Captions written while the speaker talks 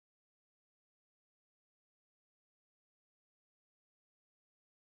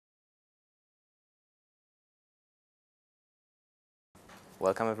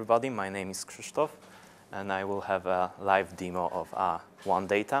Welcome everybody, my name is Krzysztof and I will have a live demo of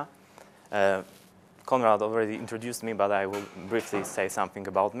Onedata. Konrad already introduced me, but I will briefly say something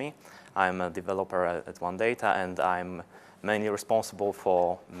about me. I'm a developer at Onedata and I'm mainly responsible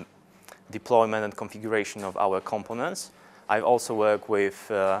for deployment and configuration of our components. I also work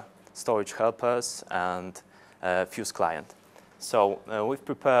with storage helpers and Fuse client. So we've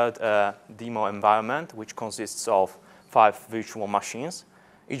prepared a demo environment which consists of 5 virtual machines.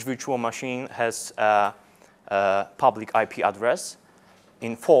 Each virtual machine has a public IP address.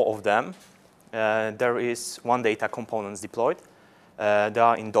 In 4 of them, there is Onedata components deployed. They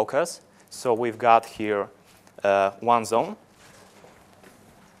are in Dockers. So we've got here one zone.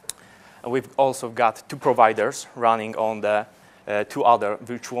 And we've also got 2 providers running on the 2 other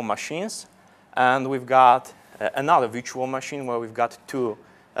virtual machines. And we've got another virtual machine where we've got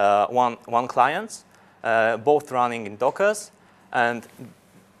one clients, both running in Dockers. And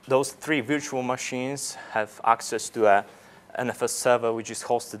those 3 virtual machines have access to a NFS server which is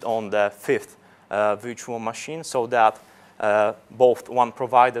hosted on the 5th virtual machine, so that both one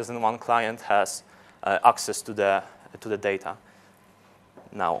provider and one client has access to the data.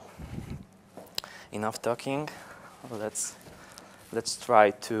 Now, enough talking. Let's try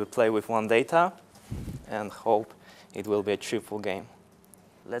to play with Onedata and hope it will be a cheerful game.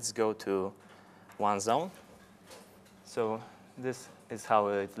 Let's go to one zone. So this is how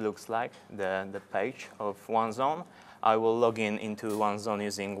it looks like, the page of one zone. I will log into one zone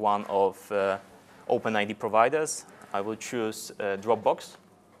using one of OpenID providers. I will choose Dropbox.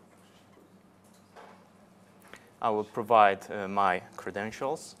 I will provide my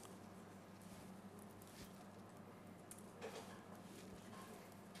credentials.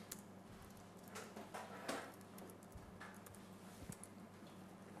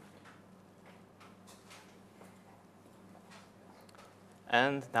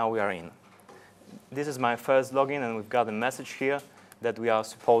 And now we are in. This is my first login, and we've got a message here that we are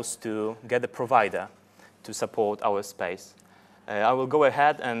supposed to get a provider to support our space. I will go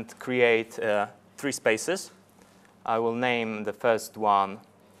ahead and create 3 spaces. I will name the first one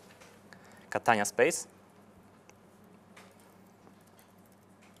Catania space.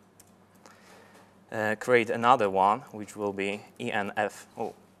 Create another one, which will be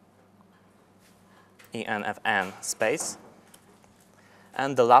ENFN space.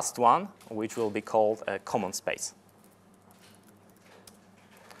 And the last one, which will be called a common space.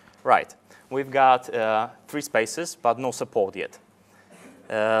 Right, we've got 3 spaces, but no support yet.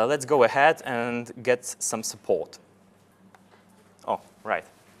 Let's go ahead and get some support. Oh, right.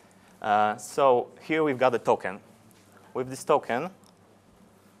 So here we've got a token. With this token,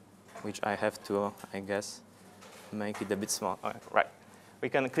 which I have to, I guess, make it a bit small. Right, we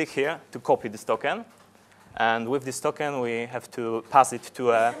can click here to copy this token. And with this token, we have to pass it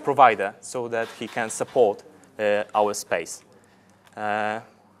to a provider so that he can support our space.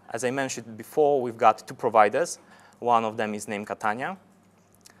 As I mentioned before, we've got 2 providers. One of them is named Catania.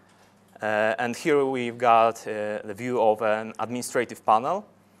 And here we've got the view of an administrative panel.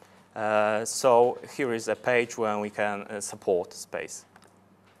 So here is a page where we can support space.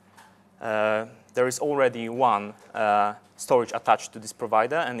 There is already one storage attached to this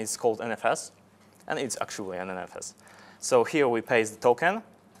provider, and it's called NFS. And it's actually an NFS. So here we paste the token,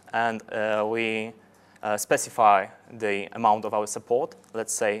 and we specify the amount of our support,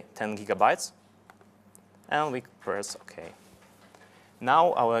 let's say 10 gigabytes, and we press OK.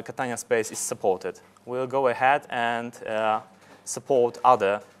 Now our Catania space is supported. We'll go ahead and support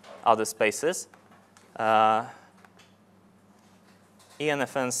other spaces.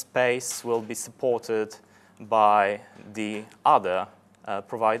 ENFN space will be supported by the other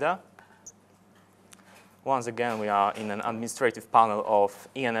provider. Once again, we are in an administrative panel of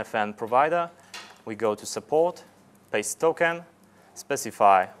ENFN provider. We go to support, paste token,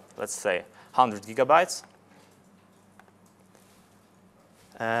 specify, let's say, 100 gigabytes.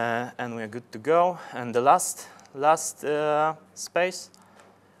 And we are good to go. And the last space,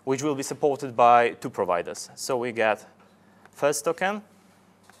 which will be supported by 2 providers. So we get first token,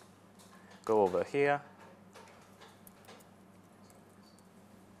 go over here.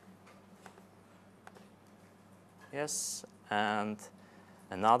 Yes, and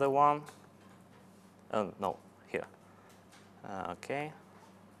another one. No, here. OK.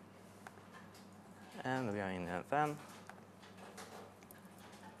 And we are in FM.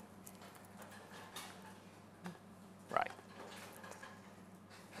 Right.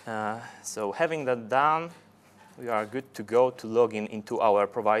 So having that done, we are good to go to log into our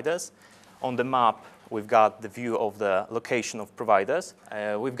providers. On the map, we've got the view of the location of providers.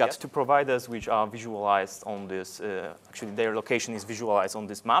 We've got two providers which are visualized on this. Actually, their location is visualized on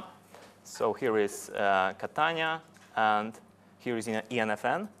this map. So here is Catania, and here is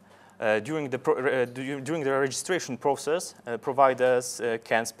ENFN. During the registration process, providers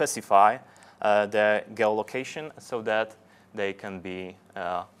can specify their geolocation so that they can be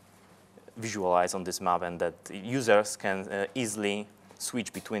visualized on this map, and that users can easily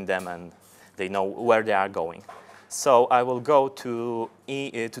switch between them, and they know where they are going. So I will go to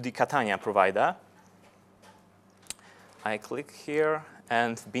the Catania provider. I click here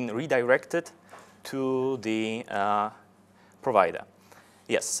and been redirected to the provider.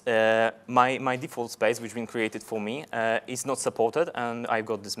 Yes, my default space, which has been created for me, is not supported, and I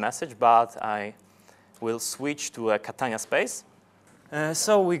got this message, but I will switch to a Catania space.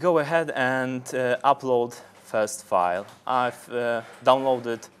 So we go ahead and upload first file. I've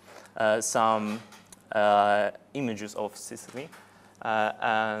downloaded some images of Sicily,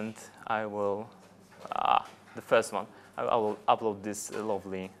 and I will, the first one, I will upload this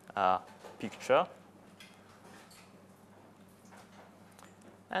lovely picture.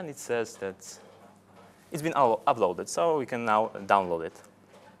 And it says that it's been uploaded, so we can now download it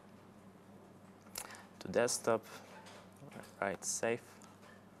to desktop, right, save,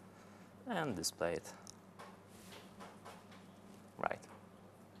 and display it. Right.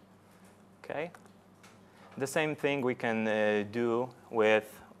 Okay. The same thing we can do with,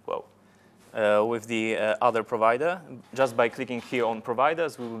 with the other provider. Just by clicking here on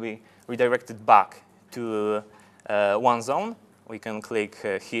providers, we will be redirected back to one zone. We can click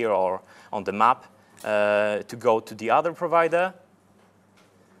here or on the map to go to the other provider.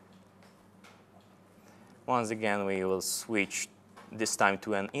 Once again, we will switch this time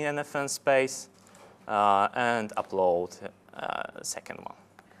to an ENFN space and upload a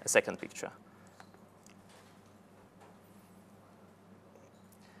second picture.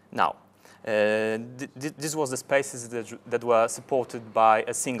 Now, this was the spaces that were supported by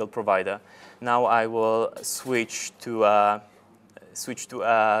a single provider. Now I will switch to a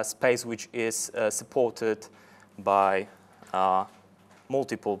space which is supported by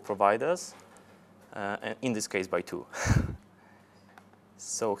multiple providers, in this case by two.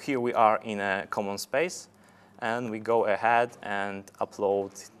 So here we are in a common space, and we go ahead and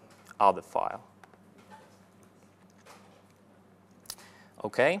upload other file.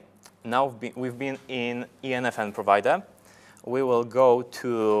 Okay, now we've been in ENFN provider. We will go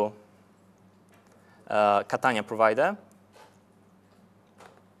to Catania provider,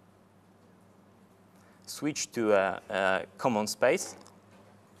 switch to a common space,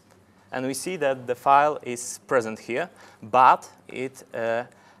 and we see that the file is present here, but it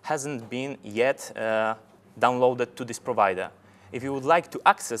hasn't been yet downloaded to this provider. If you would like to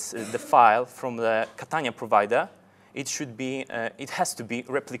access the file from the Catania provider, it has to be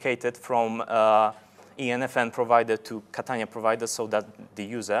replicated from ENFN provider to Catania provider so that the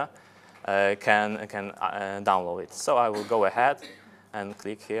user can download it. So I will go ahead and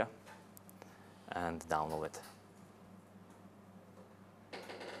click here and download it.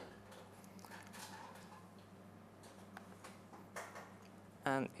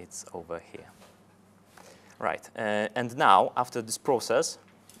 And it's over here. Right, and now, after this process,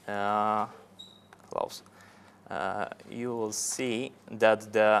 you will see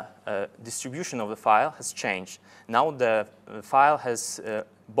that the distribution of the file has changed. Now the file has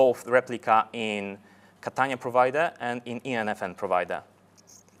both replica in Catania provider and in ENFN provider.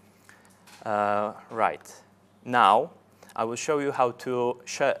 Right, now I will show you how to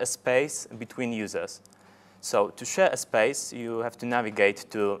share a space between users. So to share a space, you have to navigate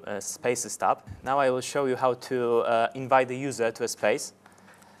to Spaces tab. Now I will show you how to invite the user to a space.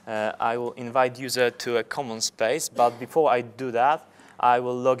 I will invite user to a common space, but before I do that, I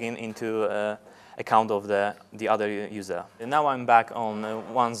will log in into account of the other user. And now I'm back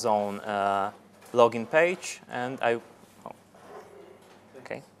on one zone login page, and I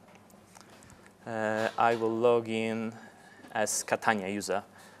will log in as Catania user,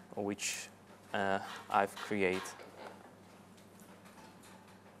 which I've created.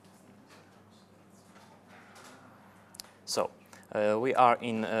 So we are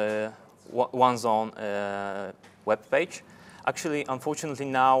in one zone web page. Actually, unfortunately,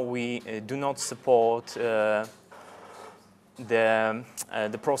 now we do not support the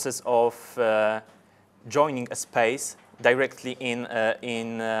process of joining a space directly in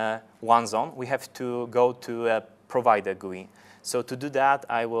one zone. We have to go to a provider GUI. So to do that,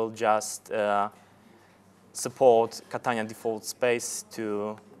 I will just support Catania default space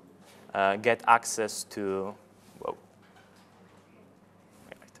to get access to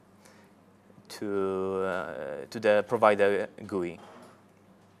to the provider GUI.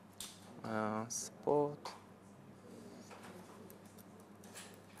 Support.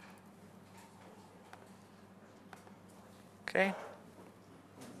 Okay.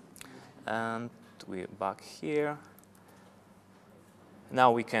 And we're back here.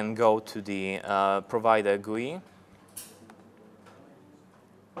 Now we can go to the provider GUI.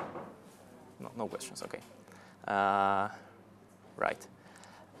 No questions, okay. Right.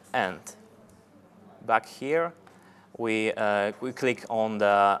 And back here, we click on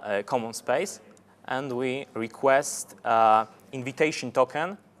the common space, and we request invitation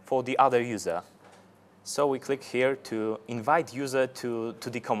token for the other user. So we click here to invite user to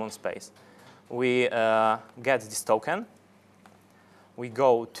the common space. We get this token. We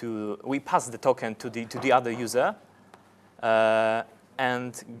pass the token to the other user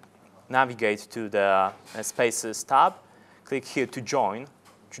and navigate to the Spaces tab. Click here to join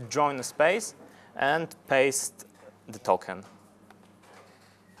the space, and paste the token.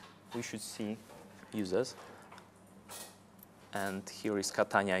 We should see users. And here is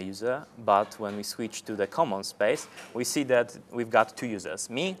Catania user. But when we switch to the common space, we see that we've got two users,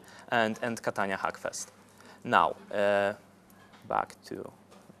 me and Catania Hackfest. Now, back to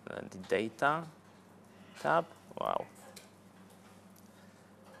the data tab. Wow.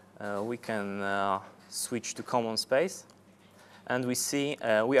 We can switch to common space. And we see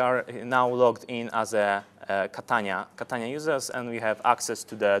we are now logged in as a Catania users, and we have access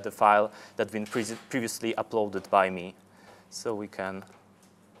to the file that's been previously uploaded by me. So we can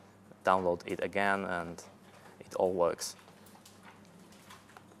download it again, and it all works.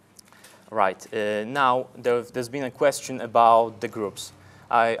 Right, now there's been a question about the groups.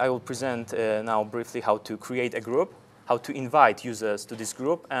 I will present now briefly how to create a group, how to invite users to this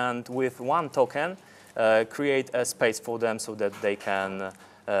group, and with one token, create a space for them so that they can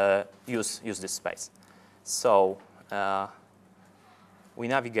use this space. So we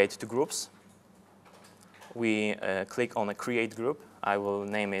navigate to groups. We click on a create group. I will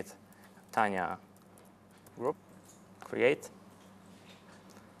name it Tanya group, create.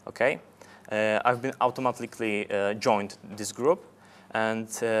 Okay, I've been automatically joined this group, and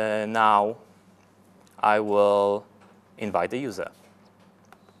now I will invite the user.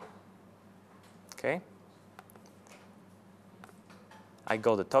 Okay, I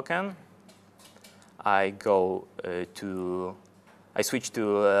got the token. I switch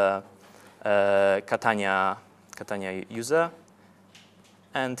to Catania user,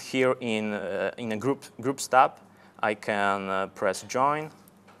 and here in a groups tab, I can press join,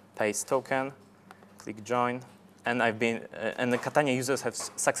 paste token, click join, and and the Catania users have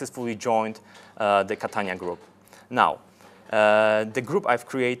successfully joined the Catania group. Now, the group I've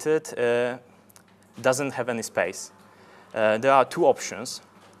created doesn't have any space. There are two options.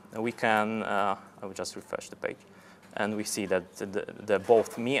 We can, I will just refresh the page, and we see that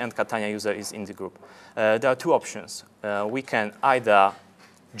both me and Catania user is in the group. There are two options. We can either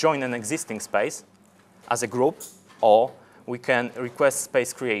join an existing space as a group, or we can request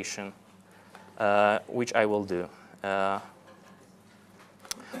space creation, which I will do.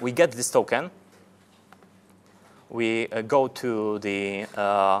 We get this token. We go to the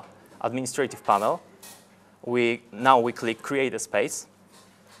administrative panel. Now we click create a space.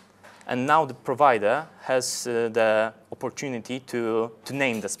 And now the provider has the opportunity to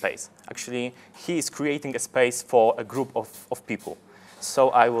name the space. Actually, he is creating a space for a group of people. So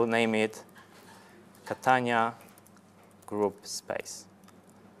I will name it Catania group space.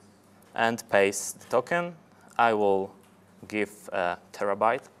 And paste the token. I will give a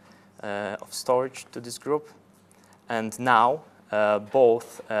terabyte of storage to this group. And now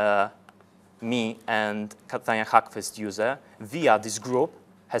both me and Catania Hackfest user via this group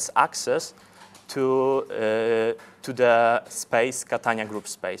has access to the space, Catania group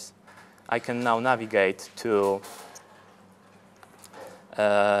space. I can now navigate to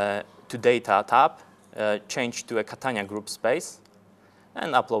data tab, change to a Catania group space,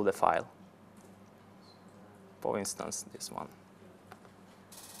 and upload the file. For instance, this one.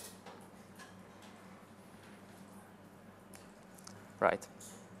 Right.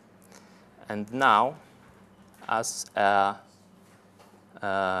 And now, as a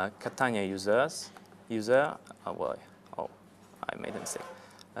Catania user, I made a mistake.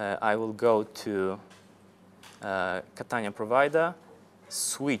 I will go to Catania provider,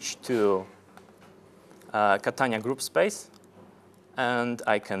 switch to Catania group space, and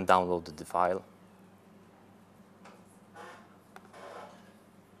I can download the file.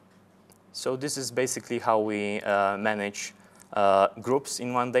 So this is basically how we manage groups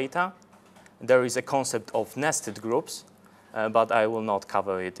in Onedata. There is a concept of nested groups. but I will not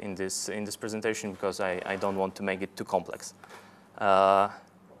cover it in this presentation because I don't want to make it too complex.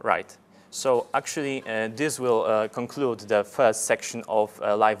 Right. So actually, this will conclude the first section of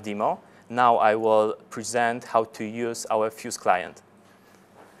live demo. Now I will present how to use our Fuse client.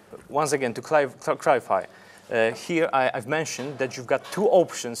 Once again, to clarify, here I've mentioned that you've got two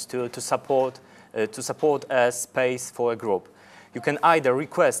options to support a space for a group. You can either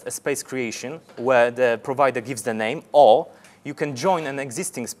request a space creation where the provider gives the name, or you can join an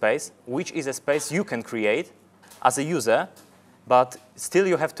existing space, which is a space you can create as a user, but still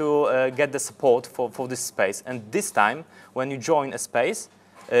you have to get the support for this space. And this time, when you join a space,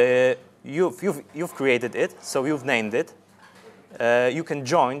 you've created it, so you've named it. You can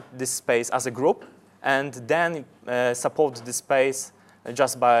join this space as a group, and then support the space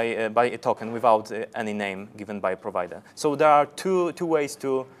just by a token without any name given by a provider. So there are two ways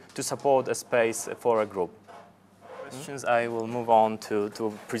to support a space for a group. Questions? I will move on to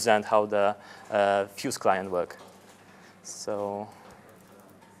present how the Fuse client works. So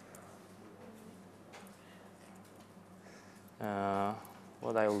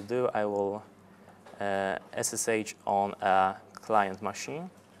what I will do, I will SSH on a client machine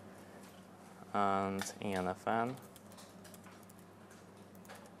and ENFN.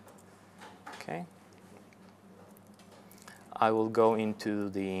 Okay. I will go into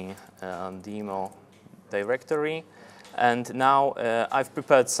the demo directory, and now I've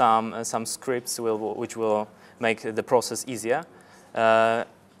prepared some scripts which will make the process easier.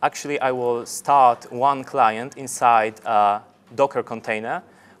 Actually, I will start one client inside a Docker container,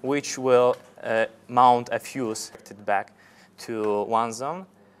 which will mount a Fuse back to one zone.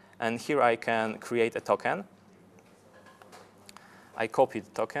 And here I can create a token. I copy the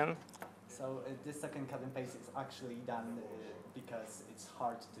token. So this token cut and paste is actually done because it's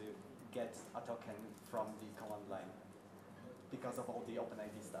hard to get a token from the command line because of all the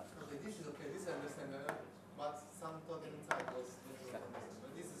OpenID stuff. Okay, this is okay. This I understand, but some token type was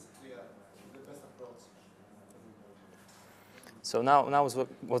but this is clear. The best approach. So now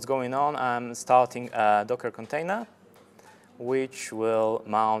what's going on? I'm starting a Docker container, which will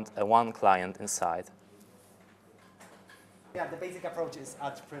mount one client inside. Yeah, the basic approach is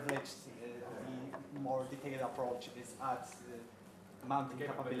add privileged. The more detailed approach is add mounting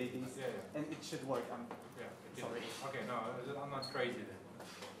capabilities, and it should work. Sorry. Okay, no, I'm not crazy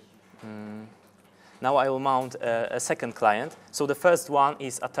then. Now I will mount a second client. So the first one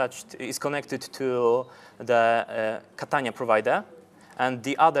is connected to the Catania provider, and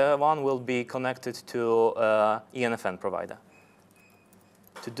the other one will be connected to ENFN provider.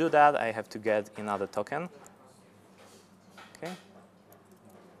 To do that, I have to get another token. Okay.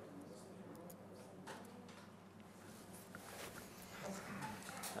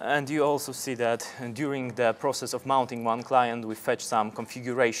 And you also see that during the process of mounting one client, we fetch some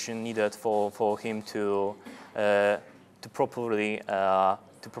configuration needed for him to properly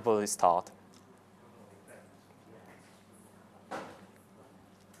start.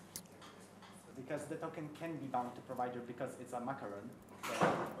 Because the token can be bound to provider because it's a macaron, so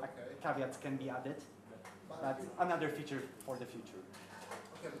caveats can be added. That's another feature for the future.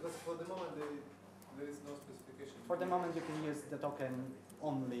 Okay, because for the moment there is no specification. For the moment, you can use the token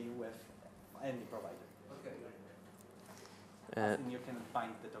only with any provider. Okay. And you can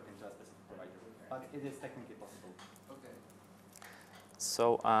bind the token to a specific provider, but it is technically possible. Okay.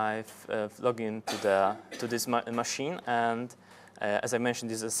 So I've logged into this machine, and as I mentioned,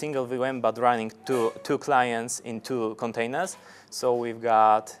 this is a single VM, but running two clients in two containers. So we've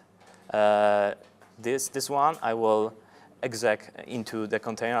got this one. I will exec into the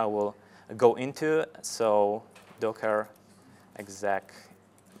container. I will go into, so Docker exec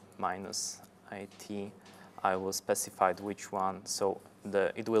 -it. I will specify which one. So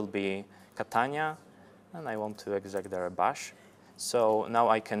it will be Catania, and I want to exec there a bash. So now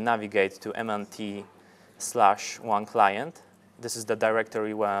I can navigate to mnt/one client. This is the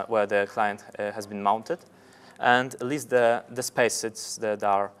directory where the client has been mounted, and list the spaces that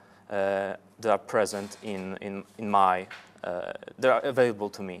are present in my that are available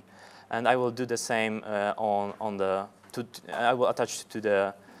to me. And I will do the same I will attach to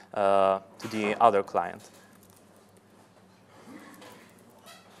the other client.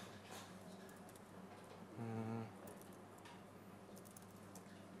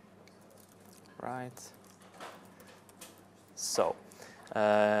 Right. So,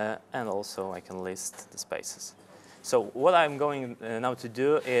 and also I can list the spaces. So what I'm going now to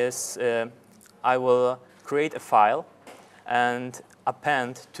do is I will create a file and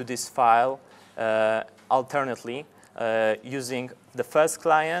append to this file alternately using the first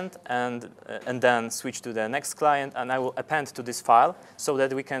client and then switch to the next client, and I will append to this file so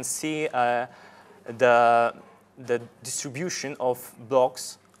that we can see the distribution of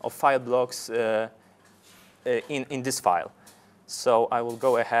blocks, of file blocks in this file. So I will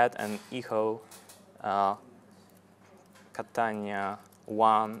go ahead and echo Catania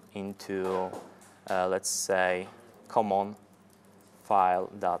 1 into, let's say, common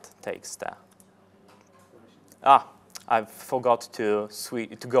file.txt. I forgot to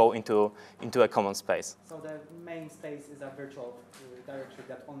go into a common space. So the main space is a virtual directory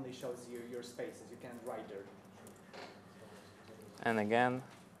that only shows you your spaces. You can't write there. And again,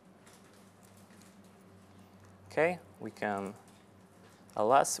 okay, we can,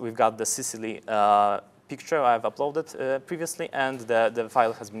 alas, we've got the Sicily picture I've uploaded previously, and the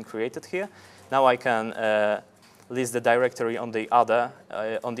file has been created here. Now I can list the directory on the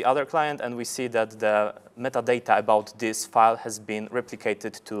other client, and we see that the metadata about this file has been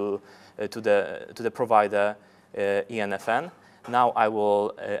replicated to the provider ENFN. Now I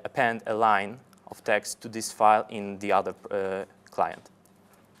will append a line of text to this file in the other client.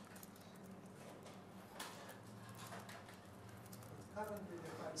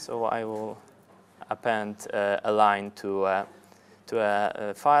 So I will append a line to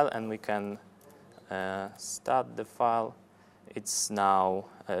a file, and we can start the file. It's now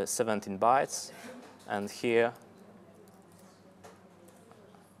 17 bytes, and here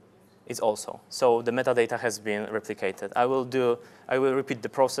it's also. So the metadata has been replicated. I will repeat the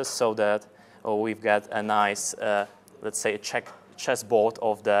process so that we've got a nice, let's say, a chessboard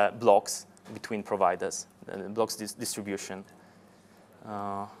of the blocks between providers, blocks distribution.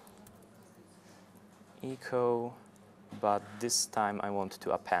 Echo, but this time I want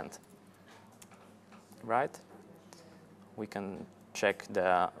to append. Right? We can check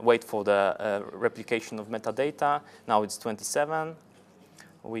wait for the replication of metadata. Now it's 27.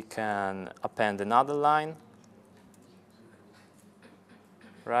 We can append another line.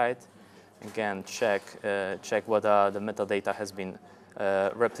 Right? Again, check whether the metadata has been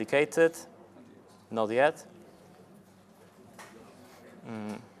replicated. Not yet.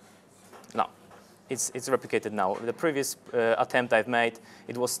 No, it's replicated now. The previous attempt I've made,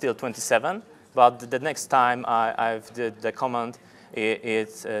 it was still 27. But the next time I've did the command,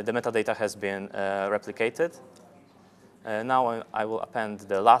 the metadata has been replicated. Now I will append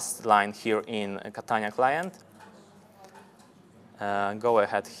the last line here in Catania client. Go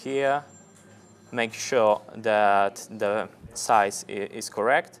ahead here, make sure that the size is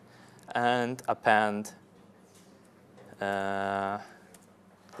correct, and append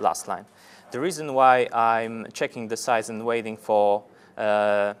last line. The reason why I'm checking the size and waiting for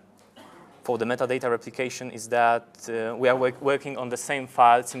the metadata replication is that we are working on the same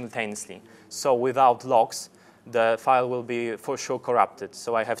file simultaneously. So without locks, the file will be for sure corrupted.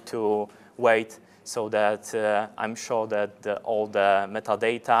 So I have to wait so that I'm sure that all the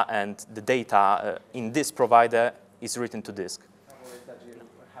metadata and the data in this provider is written to disk. Or is that you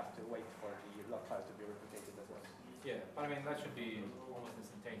have to wait for the log file to be replicated as well? Yeah, but I mean, that should be almost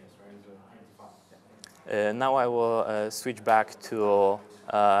instantaneous, right? As an empty file. Now I will switch back to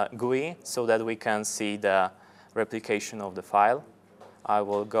GUI so that we can see the replication of the file. I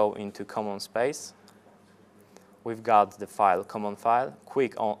will go into common space. We've got the file, common file.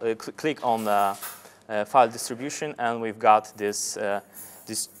 Click on the file distribution, and we've got this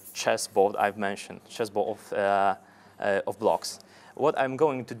chessboard I've mentioned, chessboard of blocks. What I'm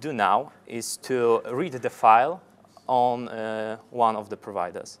going to do now is to read the file on one of the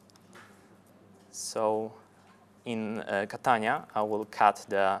providers. So in Catania, I will cut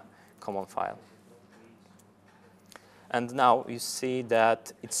the common file. And now you see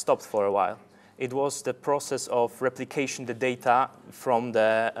that it stopped for a while. It was the process of replication the data from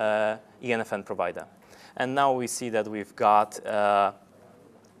the ENFN provider. And now we see that we've got the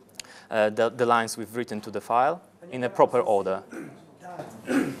lines we've written to the file in a proper order.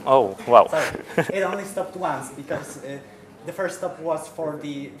 Oh, wow. Sorry, it only stopped once because the first stop was for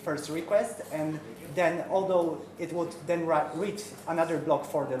the first request, and then although it would then read another block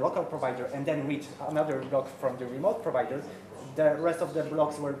for the local provider and then read another block from the remote provider, the rest of the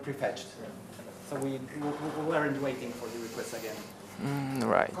blocks were prefetched. So we weren't waiting for the request again.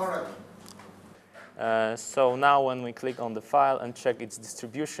 Right. Correct. So now when we click on the file and check its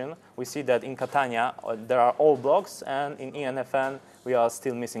distribution, we see that in Catania there are all blocks, and in ENFN we are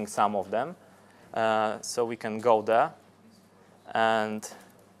still missing some of them. So we can go there and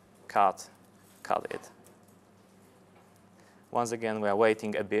cut it. Once again, we are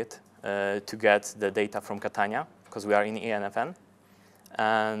waiting a bit to get the data from Catania because we are in ENFN.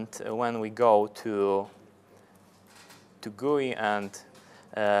 And when we go to to GUI and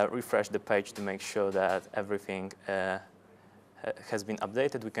refresh the page to make sure that everything has been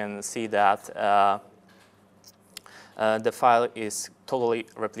updated, we can see that the file is totally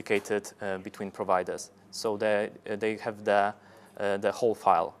replicated between providers. So they have the whole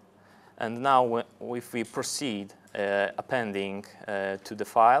file. And now if we proceed appending to the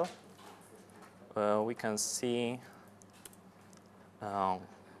file, we can see,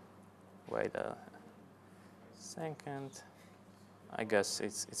 wait a second, I guess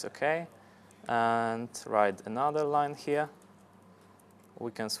it's okay. And write another line here.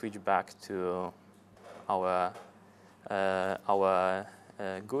 We can switch back to our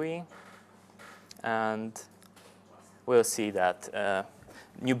GUI, and we'll see that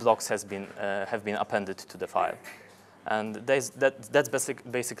new blocks have been appended to the file. And that's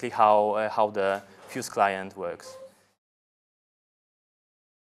basically how the Fuse client works.